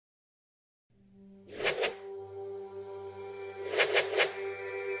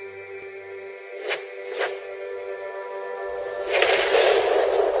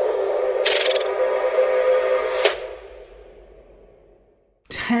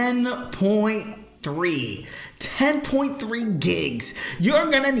10.3 gigs. You're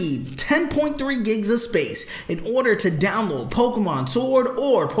gonna need 10.3 gigs of space in order to download Pokemon Sword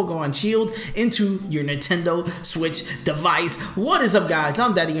or Pokemon Shield into your Nintendo Switch device. What is up, guys?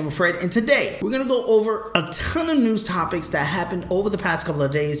 I'm Daddy Gamer Fred, and today we're gonna go over a ton of news topics that happened over the past couple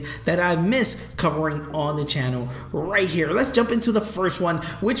of days that I missed covering on the channel right here. Let's jump into the first one,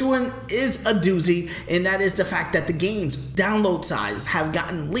 which one is a doozy, and that is the fact that the game's download size have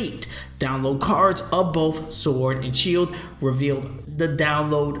gotten leaked. Download cards of both Sword and Shield revealed the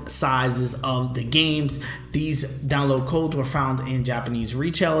download sizes of the games. These download codes were found in Japanese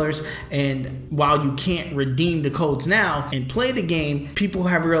retailers, and while you can't redeem the codes now and play the game, people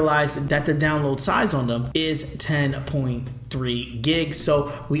have realized that the download size on them is 10.3 gigs.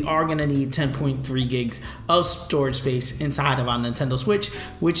 So we are going to need 10.3 gigs of storage space inside of our Nintendo Switch,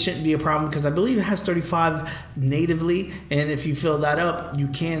 which shouldn't be a problem because I believe it has 35 natively, and if you fill that up, you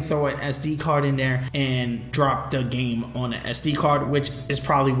can throw an SD card in there and drop the game on an SD card, which is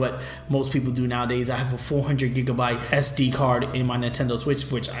probably what most people do nowadays. I have a 400 gigabyte SD card in my Nintendo Switch,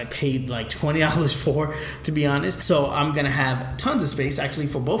 which I paid like $20 for, to be honest. So I'm gonna have tons of space actually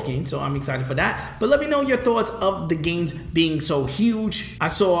for both games, so I'm excited for that. But let me know your thoughts of the games being so huge. I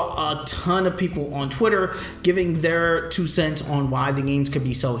saw a ton of people on Twitter giving their 2 cents on why the games could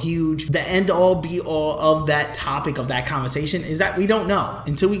be so huge. The end all be all of that topic, of that conversation, is that we don't know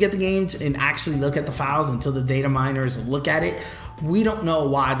until we get the games and actually look at the files, until the data miners look at it. We don't know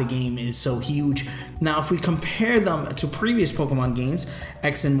why the game is so huge. Now, if we compare them to previous Pokemon games,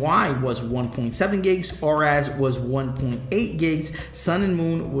 X and Y was 1.7 gigs, Oraz was 1.8 gigs, Sun and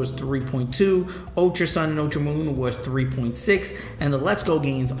Moon was 3.2, Ultra Sun and Ultra Moon was 3.6, and the Let's Go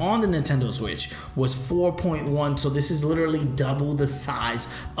games on the Nintendo Switch was 4.1. So this is literally double the size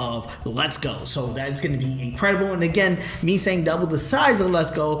of Let's Go. So that's going to be incredible. And again, me saying double the size of Let's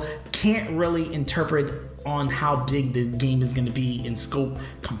Go can't really interpret on how big the game is going to be in scope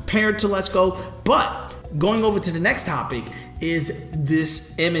compared to Let's Go. But going over to the next topic is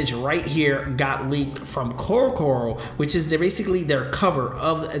this image right here got leaked from Coral, which is basically their cover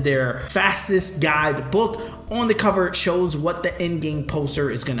of their fastest guide book. On the cover, it shows what the in-game poster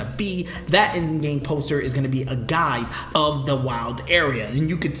is gonna be. That in-game poster is gonna be a guide of the wild area, and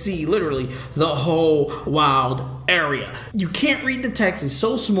you could see literally the whole wild area. You can't read the text, it's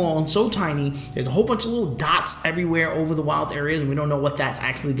so small and so tiny. There's a whole bunch of little dots everywhere over the wild areas, and we don't know what that's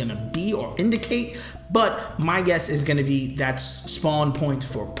actually gonna be or indicate. But my guess is going to be that's spawn points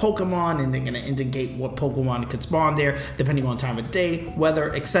for Pokemon, and they're going to indicate what Pokemon could spawn there depending on time of day,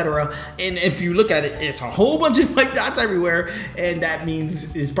 weather, etc. And if you look at it, it's a whole bunch of like dots everywhere, and that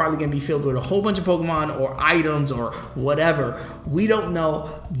means it's probably going to be filled with a whole bunch of Pokemon or items or whatever. We don't know.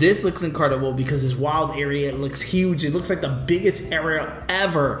 This looks incredible because this wild area, it looks huge. It looks like the biggest area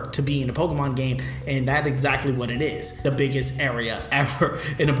ever to be in a Pokemon game, and that's exactly what it is, the biggest area ever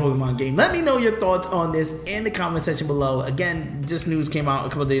in a Pokemon game. Let me know your thoughts on this in the comment section below. Again, this news came out a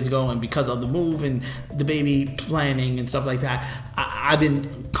couple of days ago, and because of the move and the baby planning and stuff like that, I've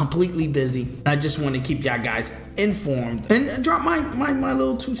been completely busy. I just want to keep y'all guys informed and drop my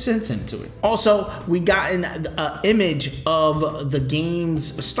little 2 cents into it. Also, we got an image of the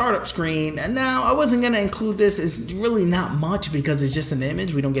game's startup screen, and now I wasn't going to include this. It's really not much because it's just an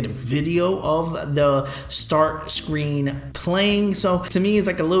image. We don't get a video of the start screen playing, so to me it's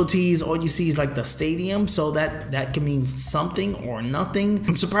like a little tease. All you see is like the stadium, so that can mean something or nothing.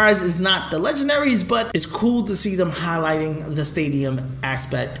 I'm surprised it's not the legendaries, but it's cool to see them highlighting the stadium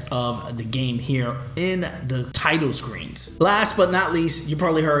aspect of the game here in the title screens. Last but not least, you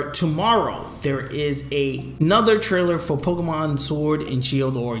probably heard tomorrow there is another trailer for Pokemon Sword and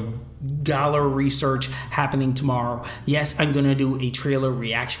Shield, or Galar research, happening tomorrow. Yes, I'm gonna do a trailer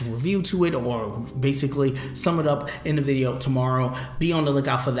reaction review to it, or basically sum it up in the video tomorrow. Be on the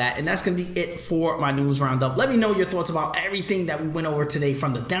lookout for that, and that's gonna be it for my news roundup. Let me know your thoughts about everything that we went over today,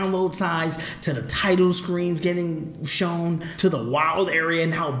 from the download size to the title screens getting shown to the wild area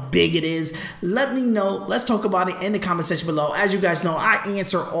and how big it is. Let me know. Let's talk about it in the comment section below. As you guys know, I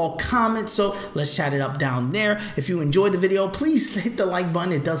answer all comments, so let's chat it up down there. If you enjoyed the video, please hit the like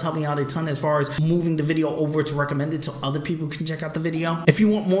button. It does help me out a ton as far as moving the video over to recommended so other people can check out the video. If you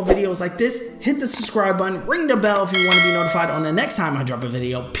want more videos like this, hit the subscribe button, ring the bell if you want to be notified on the next time I drop a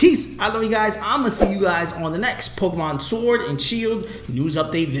video. Peace. I love you guys. I'm gonna see you guys on the next Pokemon Sword and Shield news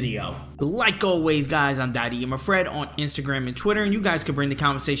update video. Like always, guys, I'm Fred on Instagram and Twitter, and you guys can bring the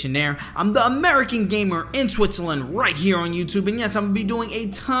conversation there. I'm the American Gamer in Switzerland right here on YouTube, and yes, I'm going to be doing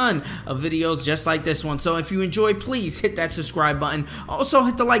a ton of videos just like this one. So if you enjoy, please hit that subscribe button. Also,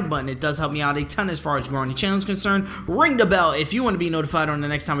 hit the like button. It does help me out a ton as far as growing the channel is concerned. Ring the bell if you want to be notified on the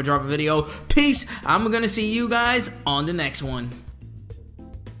next time I drop a video. Peace. I'm going to see you guys on the next one.